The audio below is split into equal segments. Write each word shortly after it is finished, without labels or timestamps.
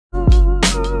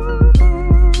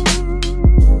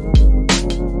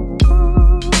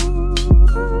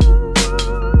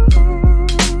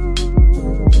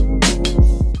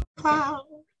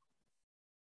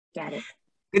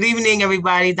Good evening,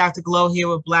 everybody. Dr. Glow here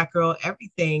with Black Girl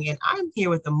Everything, and I'm here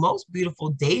with the most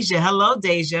beautiful Dasia. Hello,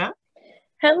 Dasia.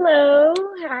 Hello.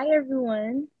 Hi,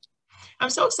 everyone. I'm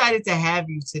so excited to have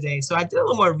you today. So I did a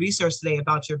little more research today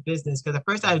about your business because at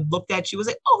first I looked at you, was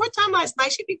like, oh, her timeline's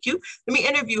nice. She'd be cute. Let me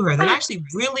interview her. Then I actually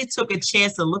really took a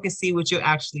chance to look and see what you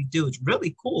actually do. It's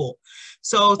really cool.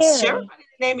 So share Yeah. everybody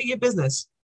the name of your business.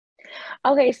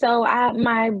 Okay, so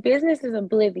my business is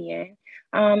Oblivion.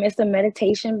 It's a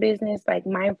meditation business, like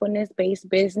mindfulness-based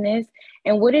business.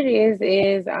 And what it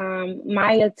is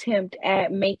my attempt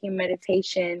at making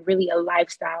meditation really a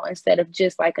lifestyle instead of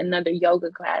just like another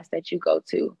yoga class that you go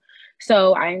to.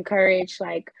 So I encourage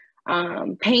like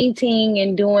painting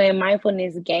and doing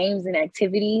mindfulness games and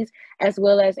activities, as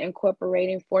well as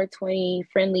incorporating 420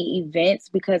 friendly events,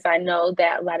 because I know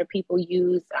that a lot of people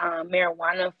use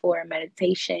marijuana for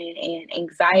meditation and Mhm,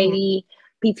 anxiety,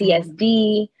 mhm.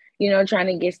 PTSD, trying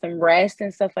to get some rest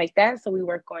and stuff like that. So we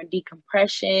work on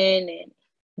decompression and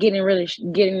getting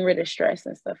rid of stress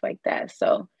and stuff like that.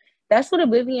 So that's what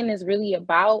Oblivion is really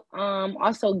about.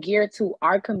 Also geared to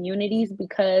our communities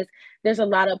because there's a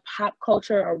lot of pop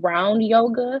culture around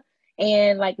yoga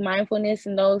and like mindfulness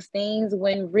and those things,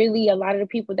 when really a lot of the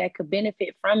people that could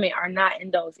benefit from it are not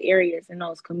in those areas, in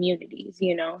those communities.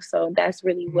 So that's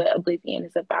really what Oblivion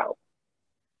is about.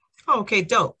 Okay,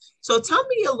 dope. So tell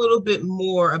me a little bit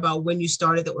more about when you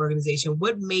started the organization.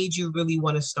 What made you really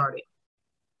want to start it?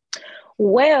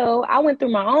 Well, I went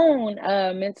through my own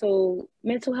mental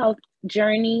health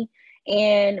journey,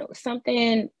 and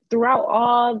something throughout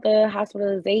all the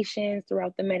hospitalizations,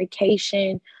 throughout the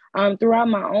medication, throughout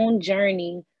my own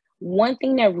journey. One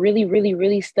thing that really, really,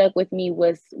 really stuck with me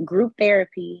was group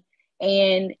therapy.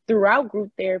 And throughout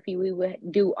group therapy, we would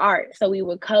do art. So we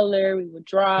would color, we would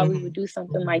draw, we would Mhm, do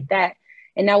something like mhm, that.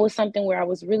 And that was something where I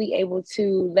was really able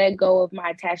to let go of my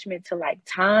attachment to like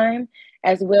time,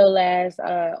 as well as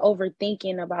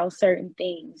overthinking about certain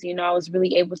things. I was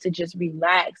really able to just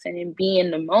relax and then be in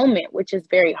the moment, which is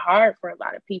very hard for a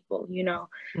lot of people.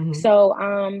 mhm. So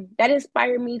that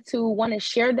inspired me to want to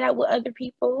share that with other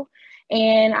people.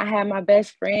 And I had my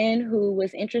best friend who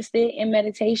was interested in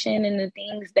meditation and the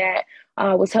things that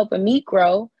was helping me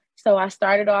grow. So I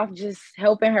started off just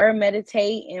helping her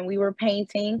meditate, and we were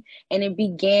painting, and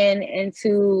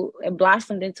it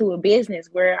blossomed into a business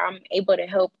where I'm able to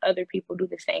help other people do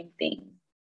the same thing.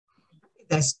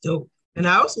 That's dope. And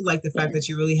I also like the fact Yeah. that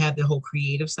you really have the whole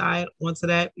creative side onto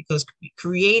that because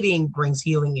creating brings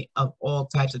healing of all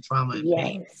types of trauma and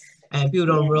pain. Yes. And people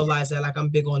don't Yes. realize that, like, I'm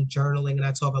big on journaling and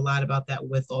I talk a lot about that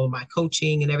with all of my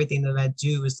coaching and everything that I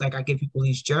do. It's like I give people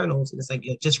these journals and it's like,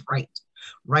 just write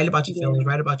about your feelings, Yeah.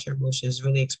 write about your emotions,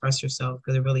 really express yourself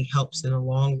because it really helps in the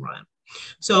long run.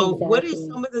 So, what is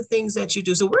Exactly. some of the things that you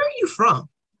do? So, where are you from?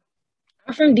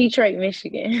 I'm from Detroit,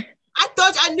 Michigan. I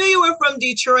thought I knew you were from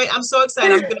Detroit. I'm so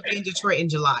excited. I'm going to be in Detroit in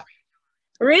July.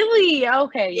 Really?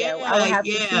 Okay. Yeah. I will Yeah, have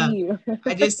to see yeah. you.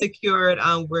 I just secured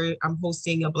where I'm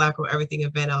hosting a Black Girl Everything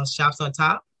event on Shops on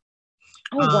Top.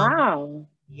 Oh, Um, wow.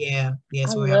 yeah, I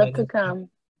so we're having love an to event. come.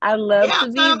 I Yeah, love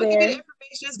to be I'm gonna give you the there.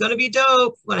 information. It's gonna be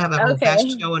dope. We're gonna have like a little fashion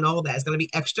Okay. show and all that. It's gonna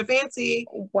be extra fancy.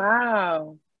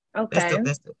 Wow. That's Okay. dope.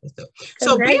 That's dope. That's dope.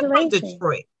 So being from Congratulations.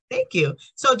 Detroit, thank you.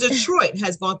 So Detroit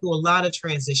has gone through a lot of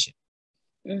transition,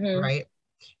 Mm-hmm. right?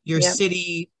 Your Yep.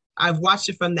 city, I've watched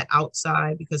it from the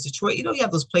outside because Detroit, you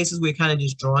have those places where you're kind of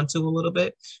just drawn to a little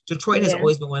bit. Detroit has Yeah.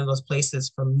 always been one of those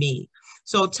places for me.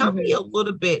 So tell me Mm-hmm. a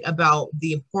little bit about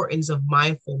the importance of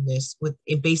mindfulness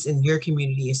based in your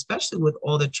community, especially with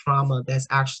all the trauma that's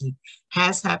actually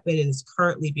has happened and is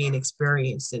currently being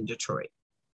experienced in Detroit.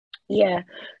 Yeah.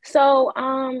 So,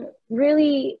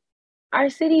 really, our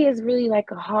city is really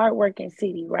like a hardworking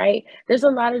city, right? There's a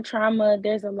lot of trauma.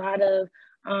 There's a lot of,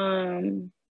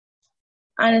 um,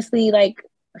 honestly, like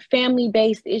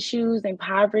family-based issues and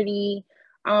poverty.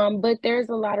 But there's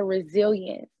a lot of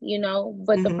resilience.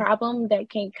 But the Mm-hmm. problem that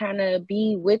can kind of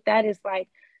be with that is like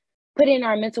putting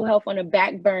our mental health on a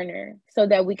back burner so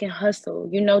that we can hustle.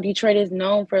 Detroit is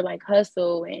known for like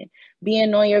hustle and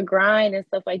being on your grind and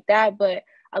stuff like that. But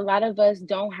a lot of us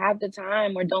don't have the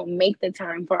time or don't make the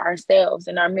time for ourselves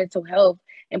and our mental health,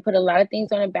 and put a lot of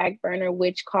things on a back burner,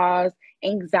 which cause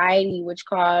anxiety, which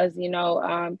cause,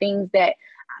 things that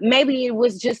maybe it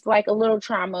was just like a little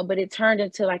trauma, but it turned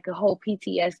into like a whole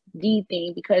PTSD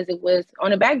thing because it was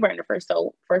on a back burner for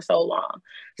so long.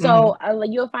 Mm-hmm. So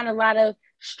you'll find a lot of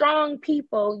strong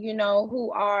people,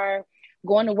 who are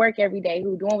going to work every day,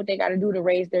 who doing what they got to do to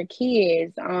raise their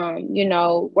kids,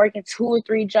 working 2 or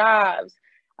 3 jobs,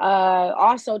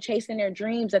 also chasing their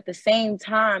dreams at the same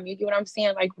time. You get what I'm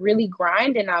saying? Like really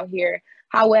grinding out here.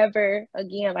 However,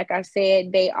 again, like I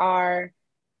said, they are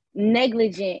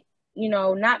negligent, you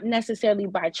know, not necessarily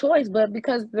by choice, but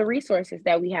because of the resources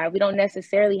that we have. We don't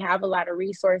necessarily have a lot of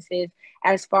resources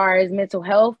as far as mental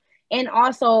health, and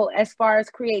also as far as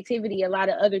creativity, a lot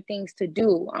of other things to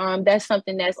do. That's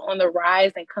something that's on the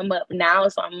rise and come up now.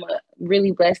 So I'm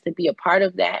really blessed to be a part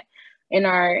of that in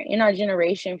our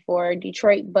generation for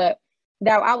Detroit. But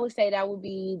that, I would say that would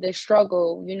be the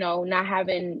struggle, you know, not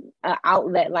having an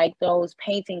outlet like those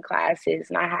painting classes,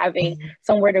 not having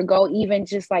somewhere to go, even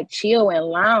just like chill and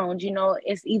lounge. You know,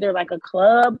 it's either like a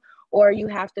club or you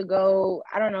have to go,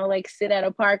 I don't know, like sit at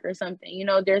a park or something. You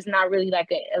know, there's not really like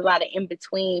a lot of in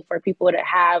between for people to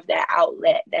have that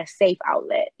outlet, that safe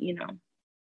outlet, you know.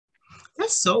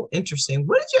 That's so interesting.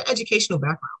 What is your educational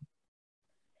background?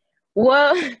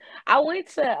 Well, I went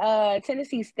to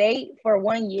Tennessee State for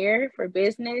 1 year for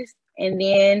business. And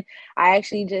then I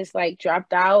actually just like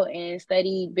dropped out and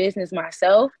studied business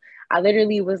myself. I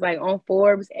literally was like on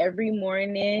Forbes every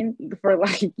morning for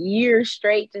like years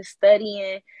straight, just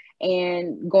studying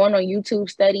and going on YouTube,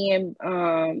 studying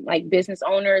like business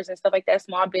owners and stuff like that,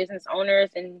 small business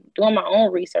owners, and doing my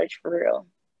own research for real.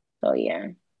 So yeah.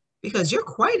 Because you're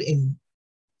quite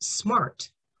smart,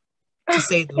 to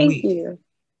say the Thank least. you.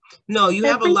 No, you I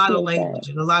have a lot of appreciate language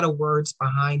that. and a lot of words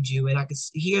behind you, and I can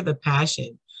hear the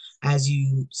passion as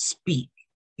you speak,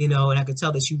 you know, and I can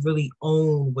tell that you really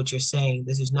own what you're saying.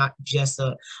 This is not just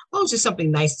it's just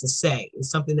something nice to say.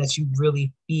 It's something that you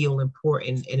really feel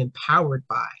important and empowered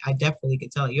by. I definitely can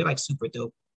tell you're like super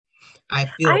dope. I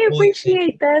feel I all your appreciate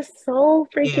energy. that so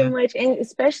freaking Yeah. much. And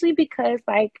especially because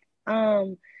like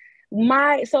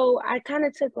so I kind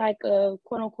of took like a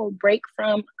quote unquote break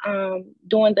from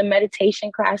doing the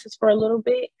meditation classes for a little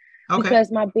bit, Okay.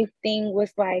 because my big thing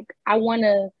was like I want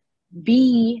to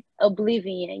be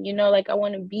oblivion, you know, like I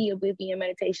want to be oblivion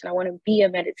meditation. I want to be a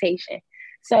meditation.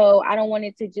 So I don't want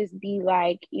it to just be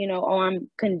like, you know, oh,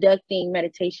 I'm conducting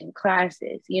meditation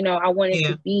classes. You know, I want it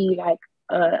Yeah. to be like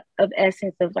of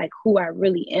essence of like who I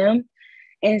really am.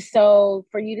 And so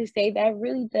for you to say that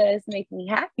really does make me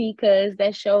happy, because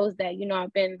that shows that, you know,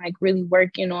 I've been like really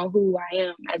working on who I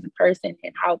am as a person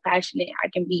and how passionate I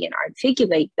can be and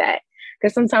articulate that.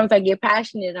 Because sometimes I get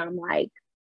passionate, I'm like,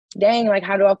 dang, like,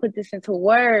 how do I put this into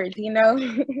words, you know?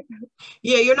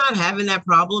 Yeah, you're not having that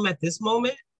problem at this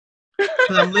moment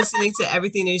because I'm listening to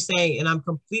everything you're saying and I'm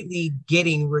completely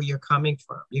getting where you're coming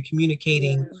from. You're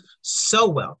communicating Yeah, so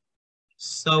well,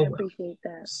 so I well. appreciate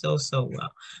that. So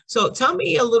well. So tell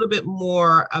me a little bit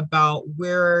more about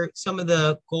where some of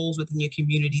the goals within your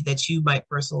community that you might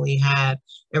personally have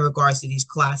in regards to these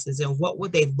classes, and what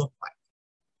would they look like?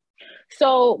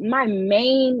 So my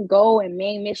main goal and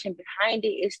main mission behind it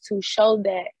is to show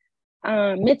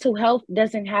that mental health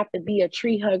doesn't have to be a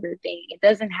tree hugger thing. It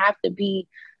doesn't have to be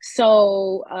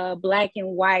so black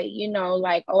and white, you know,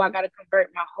 like, oh, I got to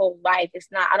convert my whole life. It's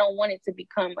not, I don't want it to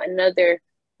become another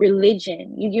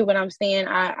religion. You get what I'm saying?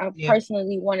 I Yeah.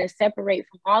 personally want to separate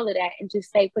from all of that and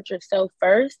just say, put yourself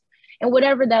first, and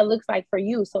whatever that looks like for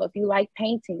you. So if you like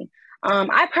painting,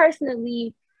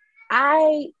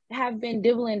 I have been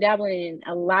dibbling dabbling in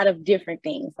a lot of different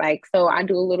things. Like, so I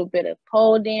do a little bit of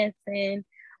pole dancing.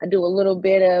 I do a little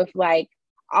bit of like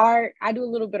art. I do a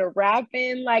little bit of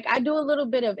rapping. Like, I do a little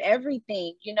bit of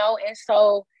everything, you know? And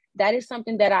so that is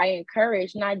something that I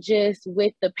encourage, not just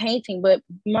with the painting, but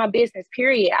my business,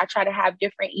 period. I try to have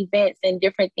different events and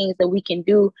different things that we can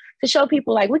do to show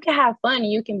people like we can have fun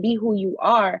and you can be who you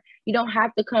are. You don't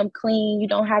have to come clean. You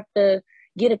don't have to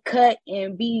get a cut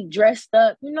and be dressed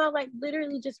up, you know, like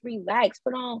literally just relax,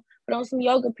 put on some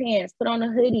yoga pants, put on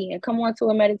a hoodie and come on to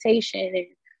a meditation and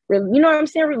you know what I'm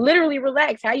saying? Literally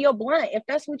relax, have your blunt. If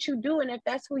that's what you do and if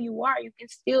that's who you are, you can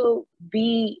still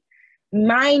be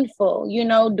mindful, you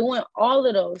know, doing all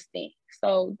of those things.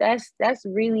 So that's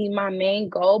really my main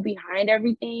goal behind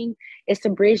everything, is to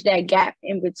bridge that gap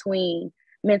in between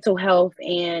mental health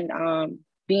and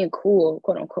being cool,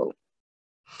 quote unquote.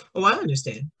 Oh, I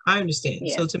understand. I understand.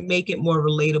 Yeah. So to make it more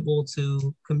relatable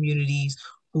to communities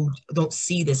who don't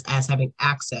see this as having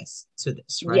access to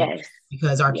this, right? Yes.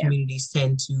 Because our Yeah. communities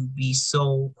tend to be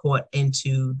so caught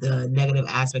into the negative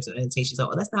aspects of meditation. So,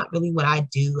 oh, that's not really what I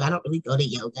do. I don't really go to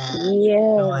yoga and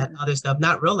all Yeah. that other stuff.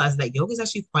 Not realizing that yoga is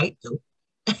actually quite dope.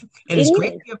 And It it's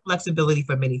great is. for your flexibility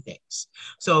for many things.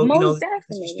 So, you know, Most the things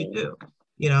that you should definitely. do.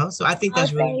 You know, so I think I'll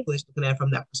that's really say, foolish looking at it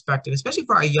from that perspective, especially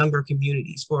for our younger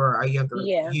communities, for our younger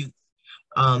yeah. youth,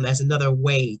 as another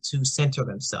way to center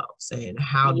themselves and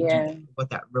how to do Yeah. that,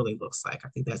 what that really looks like. I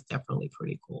think that's definitely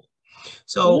pretty cool.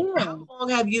 So Yeah. how long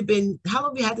have you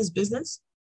had this business?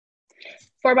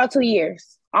 For about 2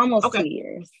 years. Almost Okay. 2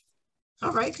 years.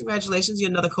 All right. Congratulations. You're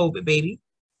another COVID baby.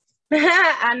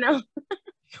 I know.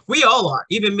 We all are,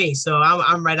 even me. So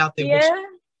I'm right out there with Yeah.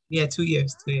 you. Yeah, 2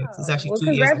 years. 2 years. It's Oh, actually well,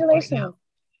 2 years right now. congratulations.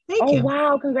 Thank Oh you.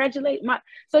 wow, congratulate my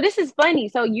so this is funny.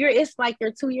 So it's like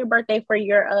your 2-year birthday for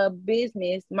your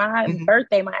business. My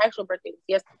birthday, my actual birthday was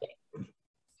yesterday.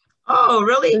 Oh,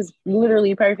 really? It's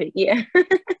literally perfect. Yeah.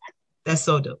 That's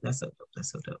so dope. That's so dope.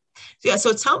 That's so dope. Yeah.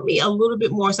 So tell me a little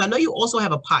bit more. So I know you also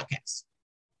have a podcast.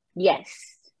 Yes.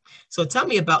 So tell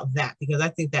me about that, because I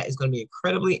think that is going to be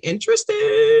incredibly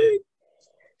interesting.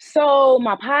 So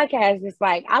my podcast is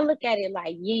like, I look at it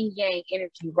like yin yang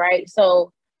energy, right?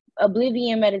 So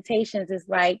Oblivion Meditations is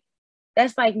like,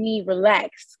 that's like me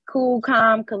relaxed, cool,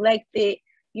 calm, collected,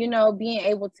 being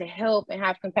able to help and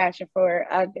have compassion for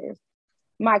others.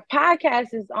 My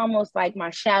podcast is almost like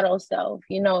my shadow self.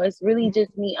 It's really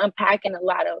just me unpacking a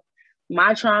lot of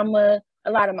my trauma,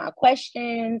 a lot of my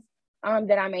questions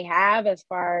that I may have as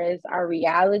far as our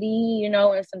reality, and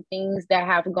some things that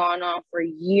have gone on for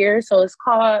years. So it's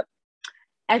called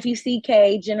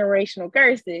FUCK Generational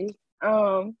Curses.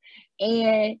 And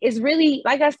it's really,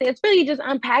 like I said, it's really just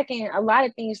unpacking a lot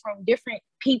of things from different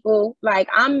people. Like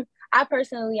I'm a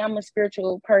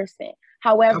spiritual person.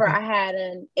 However, Okay. I had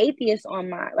an atheist on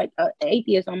my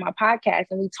podcast,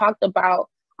 and we talked about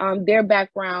their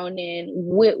background and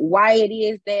why it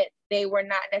is that they were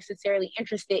not necessarily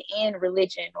interested in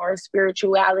religion or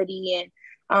spirituality,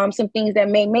 and some things that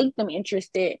may make them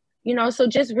interested. So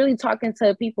just really talking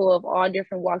to people of all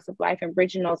different walks of life and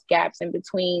bridging those gaps in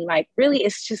between. Like really,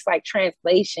 it's just like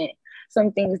translation.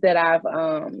 Some things that I've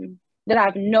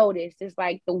noticed is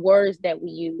like the words that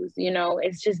we use,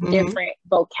 it's just different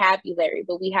vocabulary,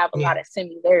 but we have a lot of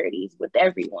similarities with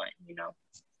everyone,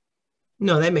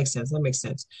 No, that makes sense. That makes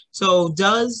sense. So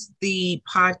does the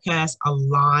podcast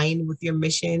align with your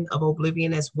mission of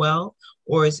Oblivion as well?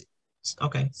 Or is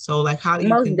okay. So like, how do you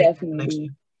Most connect the definitely.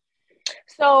 connection?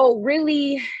 So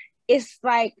really, it's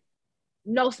like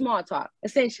no small talk,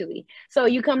 essentially. So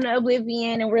you come to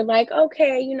Oblivion and we're like,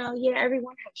 okay, yeah,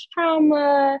 everyone has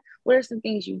trauma. What are some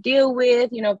things you deal with?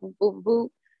 Boop, boop,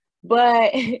 boop.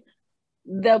 But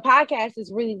the podcast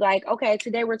is really like, okay,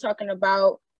 today we're talking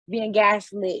about being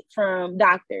gaslit from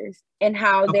doctors and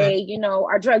how they,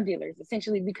 are drug dealers,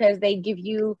 essentially, because they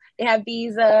have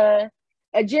these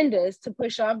agendas to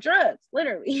push off drugs,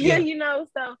 literally,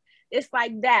 so it's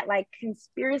like that, like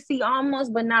conspiracy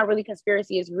almost, but not really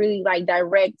conspiracy. It's really like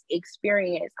direct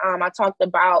experience. I talked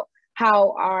about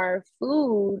how our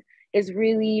food is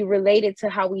really related to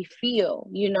how we feel,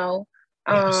 and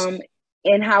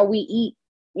how we eat,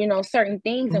 certain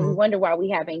things, and we wonder why we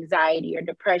have anxiety or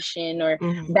depression or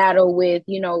battle with,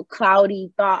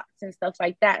 cloudy thoughts and stuff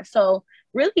like that. So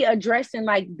really addressing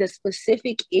like the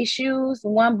specific issues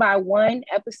one by one,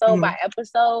 episode by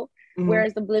episode.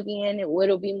 Whereas Oblivion,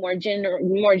 it'll be more general,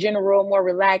 more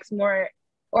relaxed, more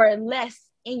or less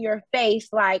in your face.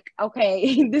 Like,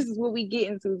 okay, this is what we get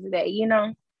into today,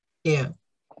 Yeah.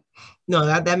 No,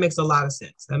 that makes a lot of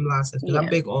sense. That makes a lot of sense, because I'm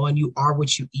big on you are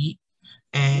what you eat,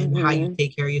 and how you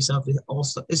take care of yourself is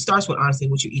also, it starts with honestly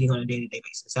what you're eating on a day-to-day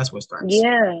basis. That's where it starts.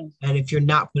 Yeah. And if you're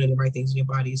not putting the right things in your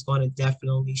body, it's going to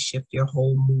definitely shift your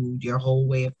whole mood, your whole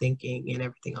way of thinking, and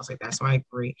everything else like that. So I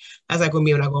agree. That's like with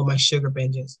me when I go on my sugar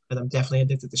binges, because I'm definitely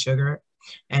addicted to sugar,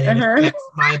 and it affects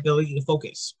my ability to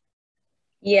focus.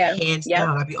 Yeah. Hands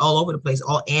down. I'd be all over the place,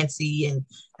 all antsy, and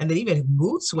then even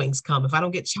mood swings come if I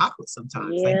don't get chocolate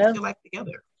sometimes. Like, put your life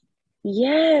together.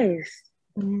 Yes.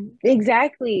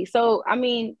 Exactly. So, I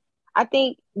mean, I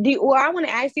think, I want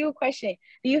to ask you a question.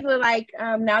 Do you feel like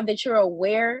now that you're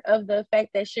aware of the effect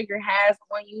that sugar has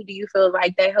on you, do you feel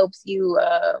like that helps you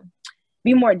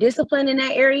be more disciplined in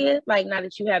that area? Like now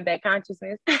that you have that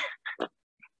consciousness?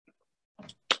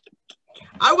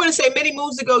 I want to say many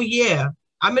moons ago, yeah.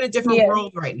 I'm in a different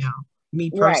world right now,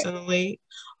 me personally.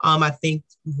 Right. I think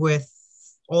with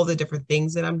all the different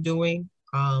things that I'm doing,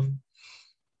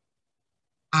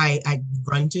 I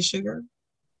run to sugar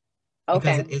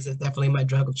because it is definitely my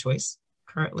drug of choice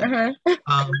currently.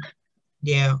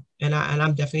 Yeah, and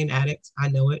I'm definitely an addict. I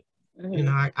know it.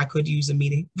 I could use a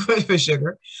meeting for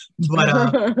sugar, but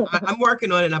I'm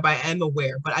working on it, and I am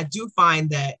aware. But I do find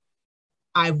that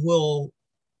I will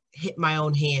hit my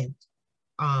own hand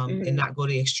and not go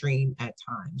to the extreme at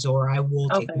times, or I will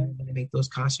take a moment to make those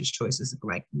conscious choices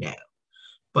like no.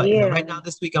 But right now,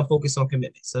 this week, I'm focused on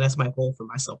commitment. So that's my goal for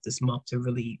myself this month, to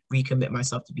really recommit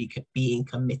myself to being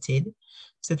committed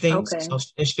to things. So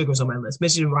sugar's on my list.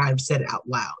 Mission why I've said it out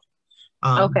loud.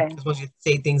 Because once you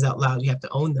say things out loud, you have to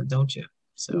own them, don't you?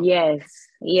 So yes,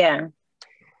 yeah,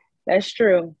 that's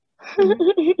true.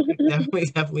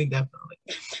 Definitely.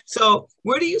 So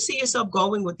where do you see yourself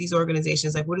going with these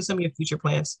organizations? Like, what are some of your future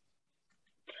plans?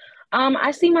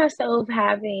 I see myself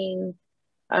having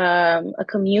a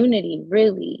community,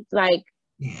 really. Like,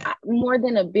 Yeah. more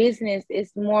than a business,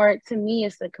 it's more, to me,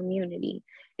 it's a community.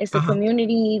 It's a Uh-huh.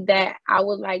 community that I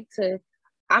would like to,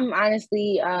 I'm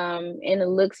honestly in the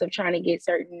looks of trying to get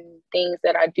certain things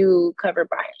that I do covered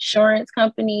by insurance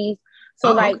companies. So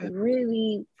Oh, like okay.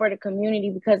 really for the community,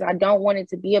 because I don't want it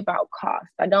to be about cost.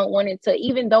 I don't want it to,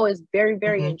 even though it's very,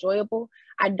 very Mm-hmm. enjoyable,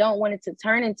 I don't want it to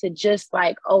turn into just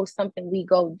like, oh, something we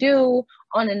go do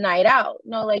on a night out.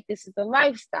 No, like this is a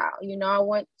lifestyle. You know, I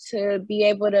want to be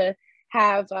able to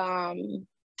have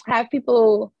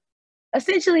people,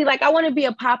 essentially, like I want to be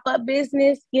a pop-up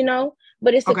business, you know,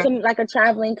 but it's Okay. like a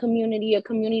traveling community, a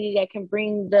community that can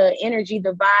bring the energy,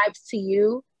 the vibes to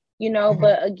you, you know, Mm-hmm.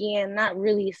 but again, not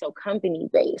really so company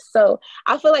based. So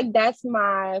I feel like that's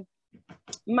my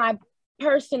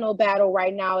personal battle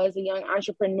right now as a young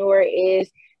entrepreneur,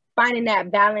 is finding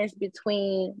that balance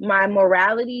between my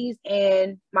moralities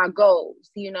and my goals,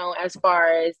 you know, as far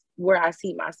as where I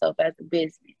see myself as a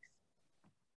business.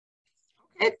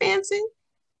 Okay, Fancy.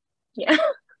 Yeah.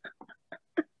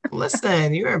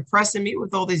 Listen, you're impressing me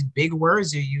with all these big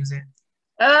words you're using.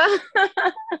 Uh,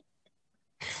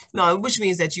 No, which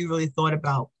means that you really thought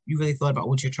about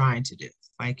what you're trying to do.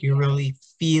 Like you're really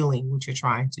feeling what you're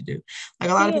trying to do. Like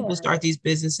a lot of people yeah. start these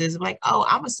businesses like, oh,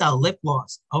 I'm gonna sell lip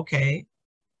gloss. Okay,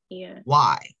 Yeah.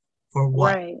 why? For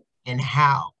what? Right. And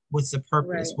how? What's the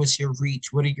purpose? Right. What's your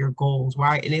reach? What are your goals?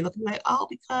 Why? And they look like, oh,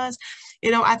 because,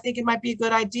 I think it might be a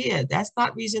good idea. That's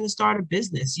not reason to start a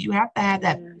business. You have to have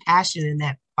that Yeah. passion and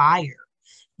that fire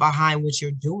behind what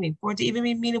you're doing for it to even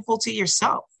be meaningful to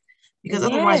yourself. Because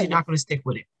otherwise, you're Yes. not going to stick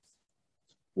with it.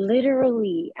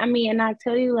 Literally. I mean, and I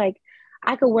tell you, like,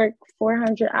 I could work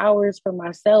 400 hours for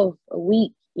myself a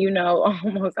week, you know,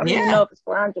 almost. I don't even know Yeah. if it's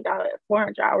 400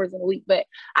 hours in a week, but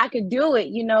I could do it,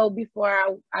 you know,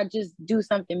 before I just do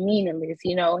something meaningless,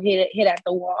 you know, hit at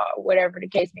the wall, whatever the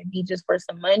case may be, just for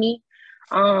some money.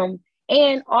 Um,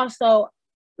 and also,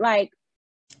 like,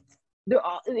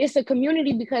 it's a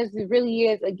community because it really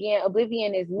is, again,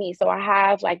 Oblivion is me. So I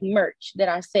have like merch that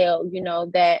I sell, you know,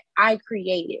 that I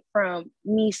created from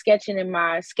me sketching in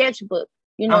my sketchbook,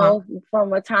 you Uh-huh. know,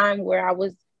 from a time where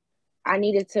I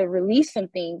needed to release some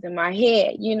things in my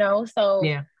head, you know. So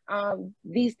Yeah.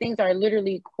 these things are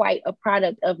literally quite a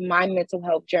product of my mental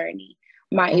health journey,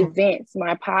 my Mhm. events,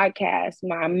 my podcast,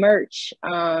 my merch,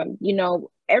 you know,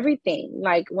 everything.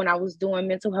 Like when I was doing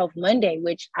Mental Health Monday,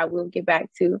 which I will get back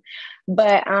to,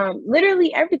 but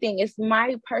literally everything. It's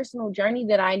my personal journey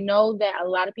that I know that a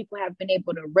lot of people have been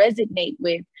able to resonate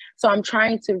with. So I'm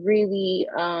trying to really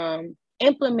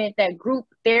implement that group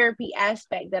therapy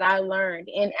aspect that I learned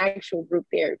in actual group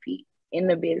therapy in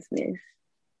the business.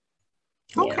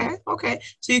 Yeah. Okay. Okay.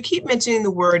 So you keep mentioning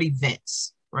the word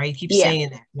events, right? You keep Yeah. saying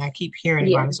that, and I keep hearing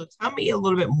about Yeah. it. So tell me a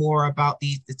little bit more about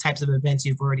the types of events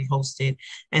you've already hosted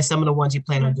and some of the ones you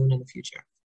plan on doing in the future.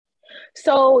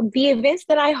 So the events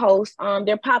that I host,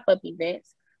 they're pop-up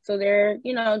events. So they're,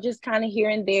 you know, just kind of here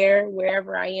and there,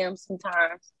 wherever I am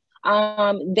sometimes.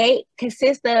 They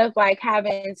consist of like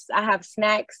I have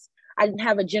snacks. I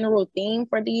have a general theme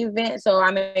for the event. So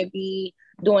I may be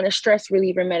doing a stress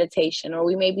reliever meditation, or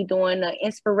we may be doing an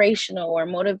inspirational or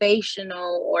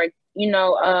motivational, or, you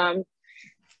know,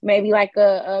 maybe like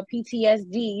a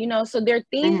PTSD, you know. So they're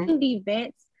Hmm. themed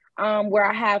events where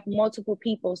I have multiple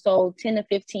people, so 10 to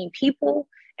 15 people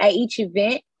at each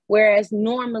event. Whereas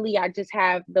normally I just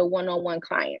have the one-on-one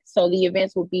clients. So the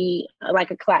events will be like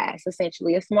a class,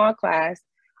 essentially a small class.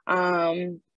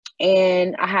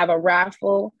 And I have a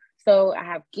raffle. So I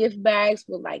have gift bags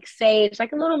with like sage,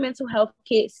 like a little mental health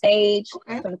kit, sage,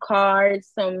 Okay. some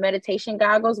cards, some meditation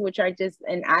goggles, which are just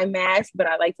an eye mask, but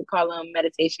I like to call them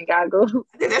meditation goggles.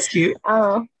 I think that's cute.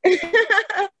 Um,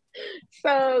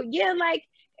 so yeah, like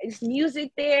it's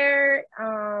music there.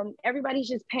 Everybody's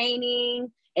just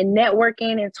painting and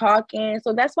networking and talking.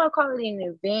 So that's why I call it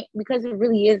an event, because it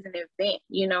really is an event.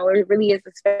 You know, it really is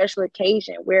a special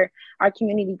occasion where our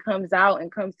community comes out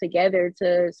and comes together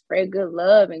to spread good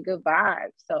love and good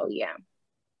vibes. So yeah.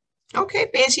 Okay,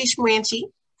 fancy schmancy.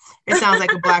 It sounds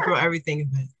like a Black Girl Everything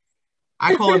event.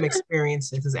 I call them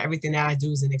experiences because everything that I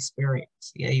do is an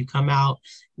experience. You come out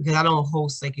because I don't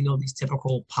host like, these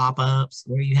typical pop-ups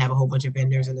where you have a whole bunch of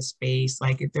vendors in a space.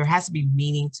 Like if there has to be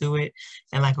meaning to it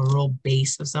and like a real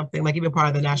base of something, like even part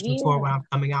of the national tour when Yeah. I'm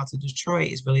coming out to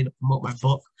Detroit is really to promote my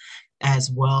book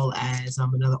as well as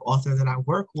another author that I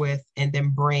work with, and then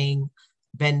bring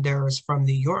vendors from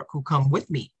New York who come with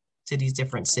me to these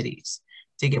different cities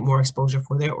to get more exposure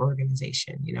for their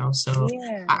organization. So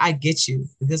Yeah. I get you.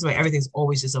 This way, everything's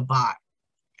always just a vibe.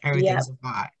 Everything's a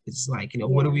vibe. It's like,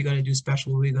 what are Yeah. we going to do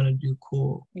special? What are we going to do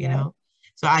cool? Yeah.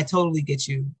 So I totally get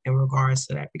you in regards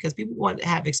to that, because people want to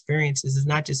have experiences. It's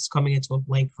not just coming into a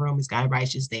blank room. It's got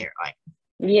everybody's just there. Like,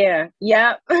 yeah.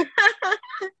 Yep.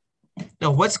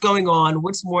 no, what's going on?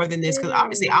 What's more than this? Because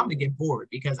obviously I'm gonna get bored,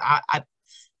 because I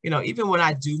even when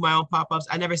I do my own pop-ups,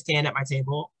 I never stand at my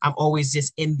table. I'm always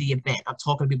just in the event. I'm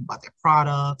talking to people about their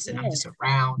products, and I'm just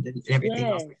around and everything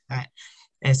else like that.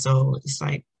 And so it's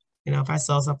like, if I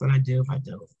sell something, I do. If I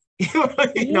don't,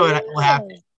 it will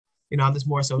happen. I'm just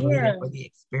more so really there for the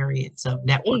experience of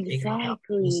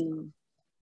networking.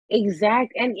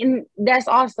 Exactly. And that's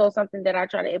also something that I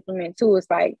try to implement too. It's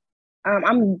like,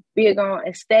 I'm big on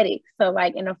aesthetics. So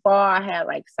like in the fall, I had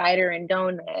like cider and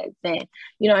donuts, and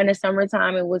in the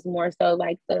summertime, it was more so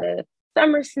like the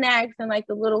summer snacks and like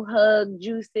the little hug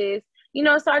juices.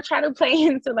 So I try to play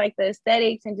into like the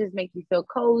aesthetics and just make you feel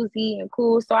cozy and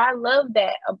cool. So I love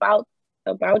that about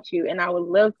you, and I would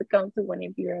love to come to one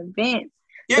of your events.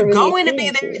 You're going to be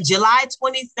there July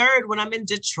 23rd when I'm in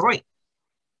Detroit.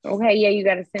 Okay, yeah, you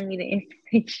got to send me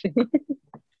the information.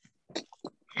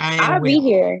 I'll be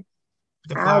here.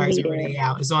 The flyers are already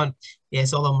out. It's on. Yeah,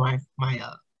 it's all on my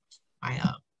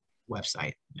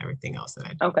website and everything else that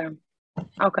I do.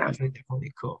 Okay.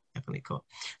 Definitely cool.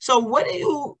 So what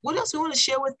else do you want to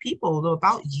share with people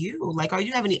about you? Like, are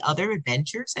you have any other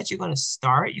adventures that you're going to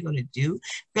start? You're going to do?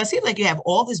 Because it seems like you have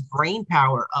all this brain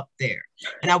power up there,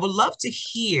 and I would love to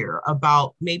hear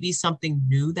about maybe something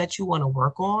new that you want to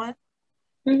work on.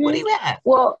 Mm-hmm. What do you have?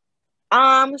 Well,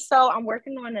 so I'm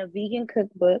working on a vegan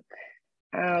cookbook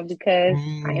because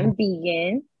I am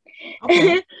vegan.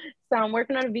 Okay. So I'm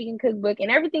working on a vegan cookbook, and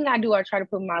everything I do, I try to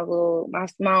put my own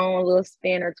little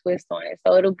spin or twist on it.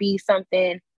 So it'll be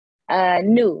something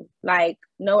new, like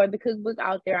no other cookbook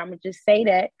out there. I'm gonna just say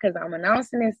that because I'm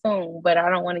announcing it soon, but I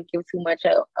don't want to give too much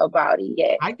about it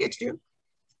yet. I get you.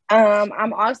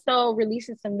 I'm also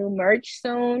releasing some new merch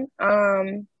soon.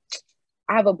 I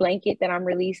have a blanket that I'm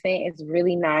releasing. It's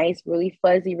really nice, really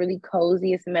fuzzy, really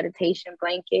cozy. It's a meditation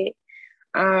blanket.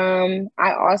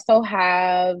 I also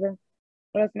have,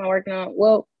 what else am I working on?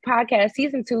 Well, podcast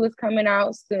season 2 is coming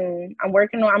out soon. I'm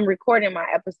recording my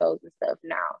episodes and stuff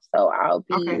now. So I'll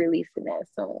be releasing that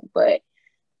soon. But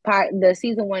the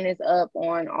season 1 is up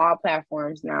on all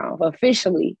platforms now,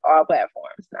 officially all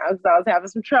platforms now. So I was having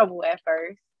some trouble at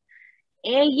first.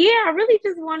 And yeah, I really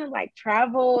just want to like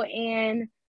travel and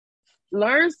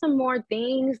learn some more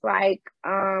things. Like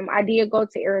I did go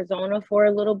to Arizona for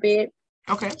a little bit.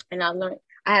 Okay. And I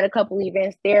had a couple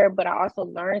events there, but I also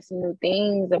learned some new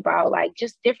things about like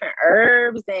just different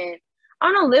herbs, and I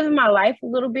don't know, living my life a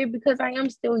little bit because I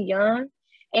am still young,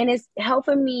 and it's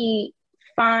helping me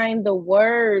find the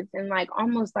words and like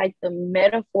almost like the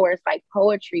metaphors, like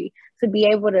poetry, to be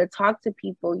able to talk to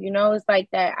people. It's like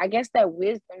that, I guess, that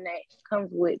wisdom that comes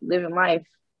with living life.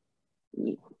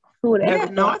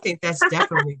 I think that's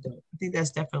definitely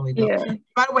dope. Yeah.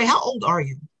 By the way, how old are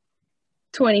you?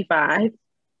 25.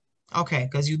 Okay,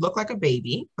 because you look like a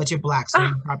baby, but you're Black, so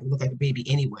you probably look like a baby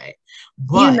anyway.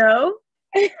 But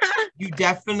you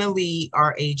definitely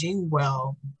are aging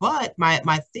well. But my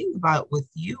thing about with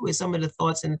you is some of the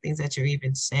thoughts and the things that you're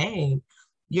even saying.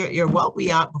 You're well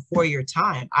beyond before your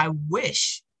time. I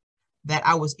wish that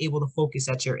I was able to focus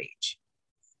at your age.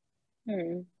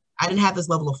 I didn't have this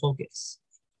level of focus.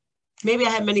 Maybe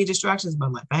I had many distractions in my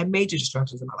life. I had major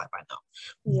distractions in my life, I know.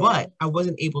 Yeah. But I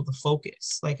wasn't able to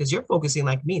focus. Like, because you're focusing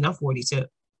like me, and I'm 42.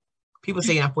 People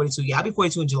saying I'm 42. Yeah, I'll be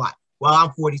 42 in July. Well,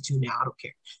 I'm 42 now. I don't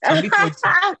care. So I'll be 42.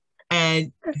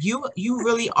 And you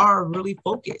really are really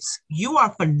focused. You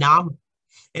are phenomenal.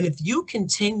 And if you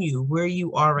continue where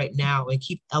you are right now and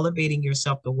keep elevating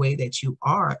yourself the way that you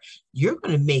are, you're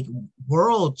going to make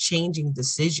world-changing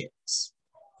decisions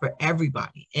for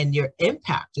everybody. And your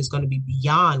impact is going to be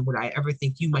beyond what I ever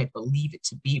think you might believe it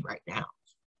to be right now.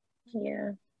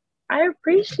 Yeah. I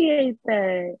appreciate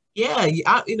that. Yeah.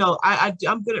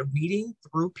 I'm good at reading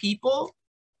through people,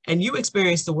 and you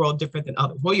experience the world different than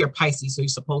others. Well, you're Pisces, so you're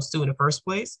supposed to in the first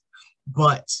place,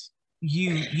 but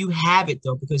you have it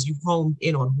though, because you've honed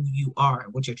in on who you are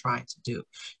and what you're trying to do.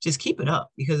 Just keep it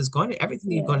up, because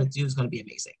everything you're going to do is going to be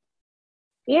amazing.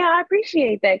 Yeah, I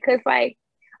appreciate that. Cause like,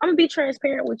 I'm gonna be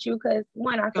transparent with you, because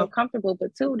one, I feel comfortable,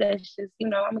 but two, that's just, I'm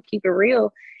gonna keep it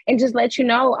real and just let you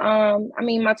know.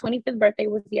 My 25th birthday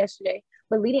was yesterday,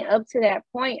 but leading up to that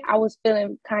point, I was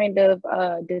feeling kind of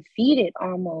defeated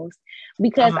almost,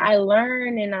 because I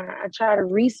learn and I try to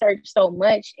research so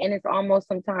much, and it's almost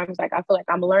sometimes like I feel like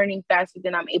I'm learning faster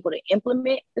than I'm able to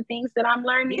implement the things that I'm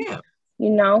learning.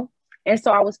 And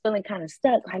so I was feeling kind of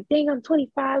stuck, like, dang, I'm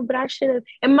 25, but I should have,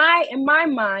 in my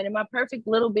mind, in my perfect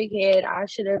little big head, I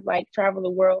should have like traveled the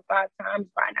world 5 times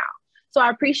by now. So I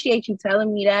appreciate you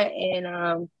telling me that.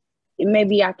 And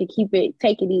maybe I could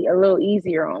take it a little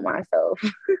easier on myself.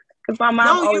 Because my mom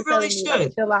No, you always really telling me, like,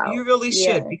 should. chill out. You really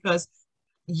Yeah. should, because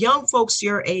young folks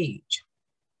your age,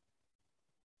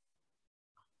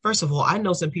 first of all, I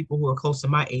know some people who are close to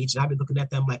my age, and I've been looking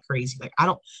at them like crazy. Like,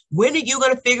 when are you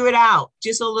going to figure it out?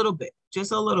 Just a little bit,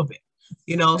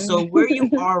 you know? So where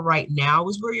you are right now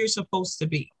is where you're supposed to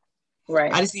be.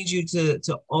 Right. I just need you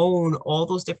to own all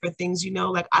those different things, you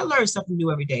know? Like, I learn something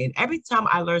new every day. And every time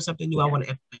I learn something new, I want to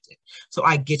implement it. So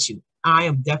I get you. I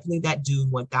am definitely that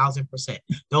dude 1000%.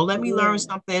 Don't let me learn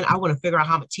something. I want to figure out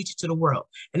how I'm going to teach it to the world.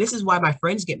 And this is why my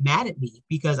friends get mad at me,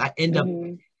 because I end up,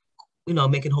 you know,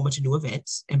 making a whole bunch of new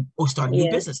events or starting new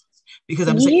businesses, because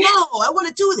I'm saying, no, I want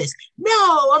to do this.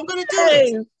 No, I'm going to do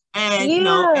this. And, you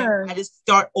know, and I just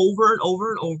start over and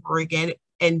over and over again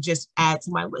and just add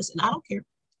to my list. And I don't care.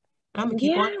 I'm going to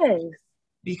keep on,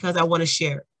 because I want to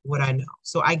share what I know.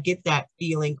 So I get that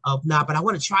feeling of, but I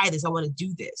want to try this. I want to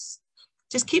do this.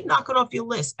 Just keep knocking off your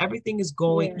list. Everything is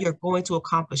going, you're going to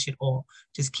accomplish it all.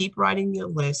 Just keep writing your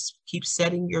list, keep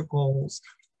setting your goals.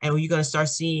 And you're going to start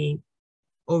seeing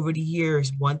over the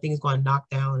years, one thing is going to knock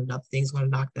down, another thing's going to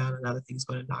knock down, another thing's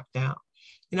going to knock down.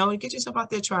 You know, and get yourself out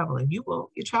there traveling. You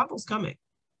will, your travel's coming.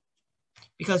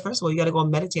 Because first of all, you got to go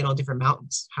and meditate on different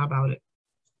mountains. How about it?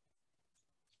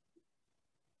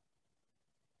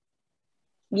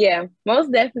 Yeah,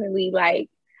 most definitely. Like,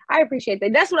 I appreciate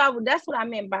that. That's what I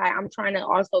meant by I'm trying to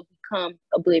also become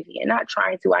oblivion. Not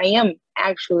trying to. I am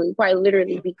actually quite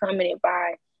literally becoming it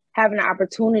by having the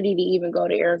opportunity to even go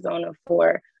to Arizona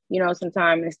for, you know, some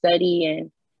time and study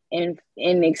and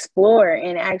explore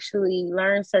and actually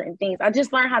learn certain things. I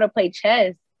just learned how to play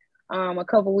chess a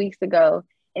couple weeks ago,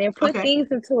 and it put things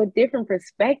into a different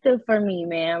perspective for me,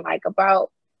 man. Like about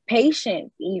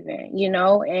patience, even, you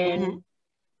know, and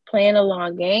playing a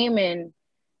long game and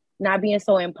not being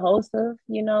so impulsive,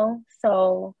 you know?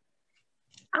 So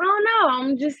I don't know.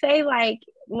 I'm just saying, like,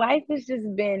 life is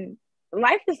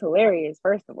hilarious,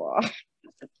 first of all.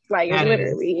 Like, it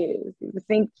literally is.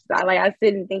 I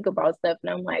sit and think about stuff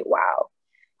and I'm like, wow.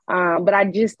 But I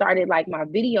just started like my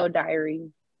video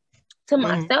diary to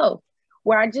myself,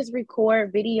 where I just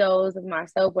record videos of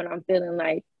myself when I'm feeling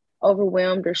like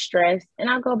overwhelmed or stressed, and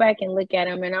I'll go back and look at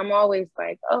them and I'm always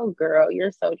like, oh girl,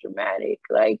 you're so dramatic,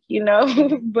 like, you know.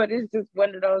 But it's just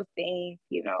one of those things,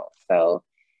 you know. So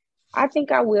I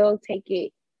think I will take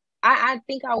it. I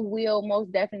think I will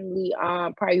most definitely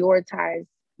prioritize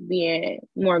being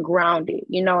more grounded,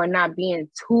 you know, and not being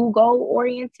too goal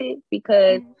oriented,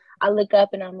 because I look up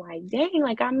and I'm like, dang,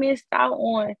 like I missed out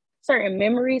on certain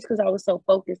memories because I was so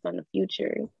focused on the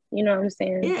future. You know what I'm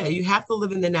saying? Yeah, you have to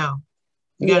live in the now.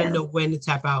 You got to know when to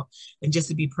tap out and just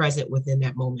to be present within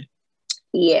that moment.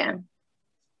 Yeah,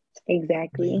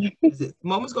 exactly.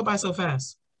 Moments go by so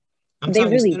fast. I'm they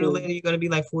telling really you, sooner or do. later, you're going to be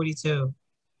like 42.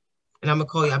 And I'm going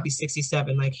to call you, I'll be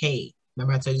 67. Like, hey,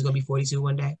 remember I told you it's going to be 42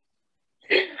 one day?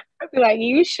 I'll be like,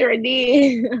 you sure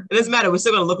did. It doesn't matter. We're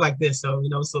still going to look like this. So, you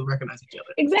know, we'll still recognize each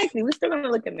other. Exactly. We're still going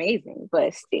to look amazing,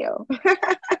 but still.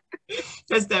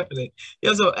 That's definitely.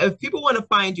 Yeah, so if people want to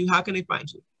find you, how can they find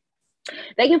you?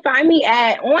 They can find me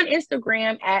on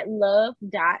Instagram at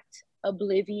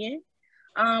love.oblivion,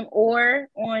 or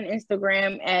on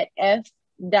Instagram at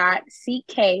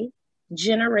f.ck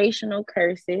generational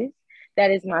curses.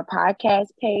 That is my podcast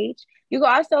page. You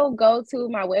can also go to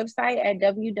my website at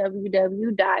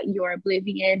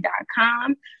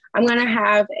www.youroblivion.com. I'm going to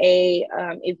have a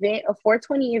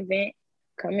 420 event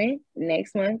coming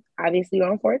next month, obviously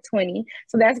on 420.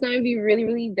 So that's going to be really,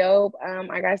 really dope.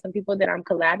 I got some people that I'm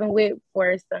collabing with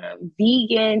for some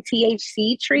vegan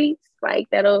THC treats, like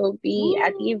that'll be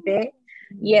at the event.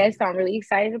 Yes, so I'm really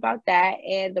excited about that.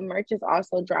 And the merch is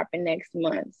also dropping next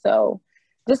month. So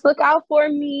just look out for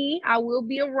me. I will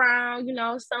be around, you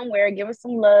know, somewhere, giving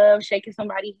some love, shaking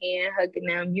somebody's hand, hugging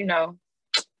them, you know.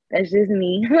 That's just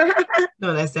me.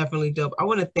 No, that's definitely dope. I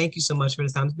want to thank you so much for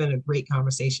this time. It's been a great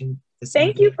conversation this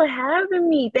Thank evening. you for having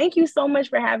me. Thank you so much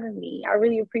for having me. I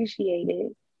really appreciate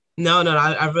it. No,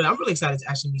 I'm really excited to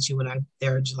actually meet you when I'm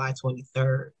there July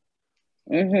 23rd.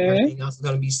 Everything else is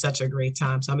going to be such a great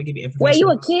time. So I'm going to give you information. Wait,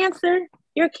 you a Cancer?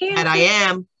 You're a Cancer? And I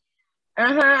am.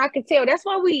 I can tell. That's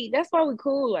why we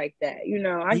cool like that. You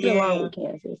know, I get along with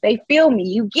Cancers. They feel me.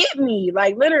 You get me,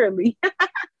 like literally.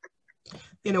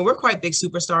 You know, we're quite big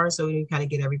superstars, so we can kind of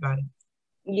get everybody.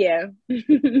 Yeah.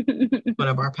 One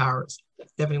of our powers.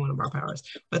 Definitely one of our powers.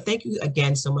 But thank you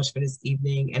again so much for this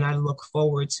evening. And I look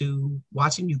forward to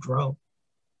watching you grow.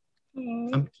 Mm.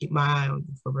 I'm gonna keep my eye on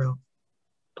you for real.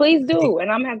 Please do.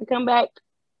 And I'm gonna have to come back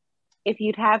if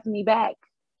you'd have me back.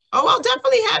 Oh, I'll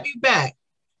definitely have you back.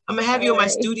 I'm gonna have you in my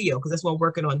Alright. studio because that's what I'm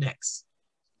working on next.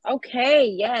 Okay,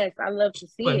 yes, I love to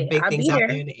see Putting it. big I'll things be out there.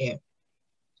 there in the air.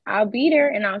 I'll be there,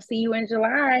 and I'll see you in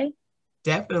July.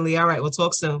 Definitely. All right. We'll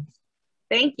talk soon.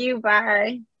 Thank you.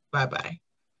 Bye. Bye-bye.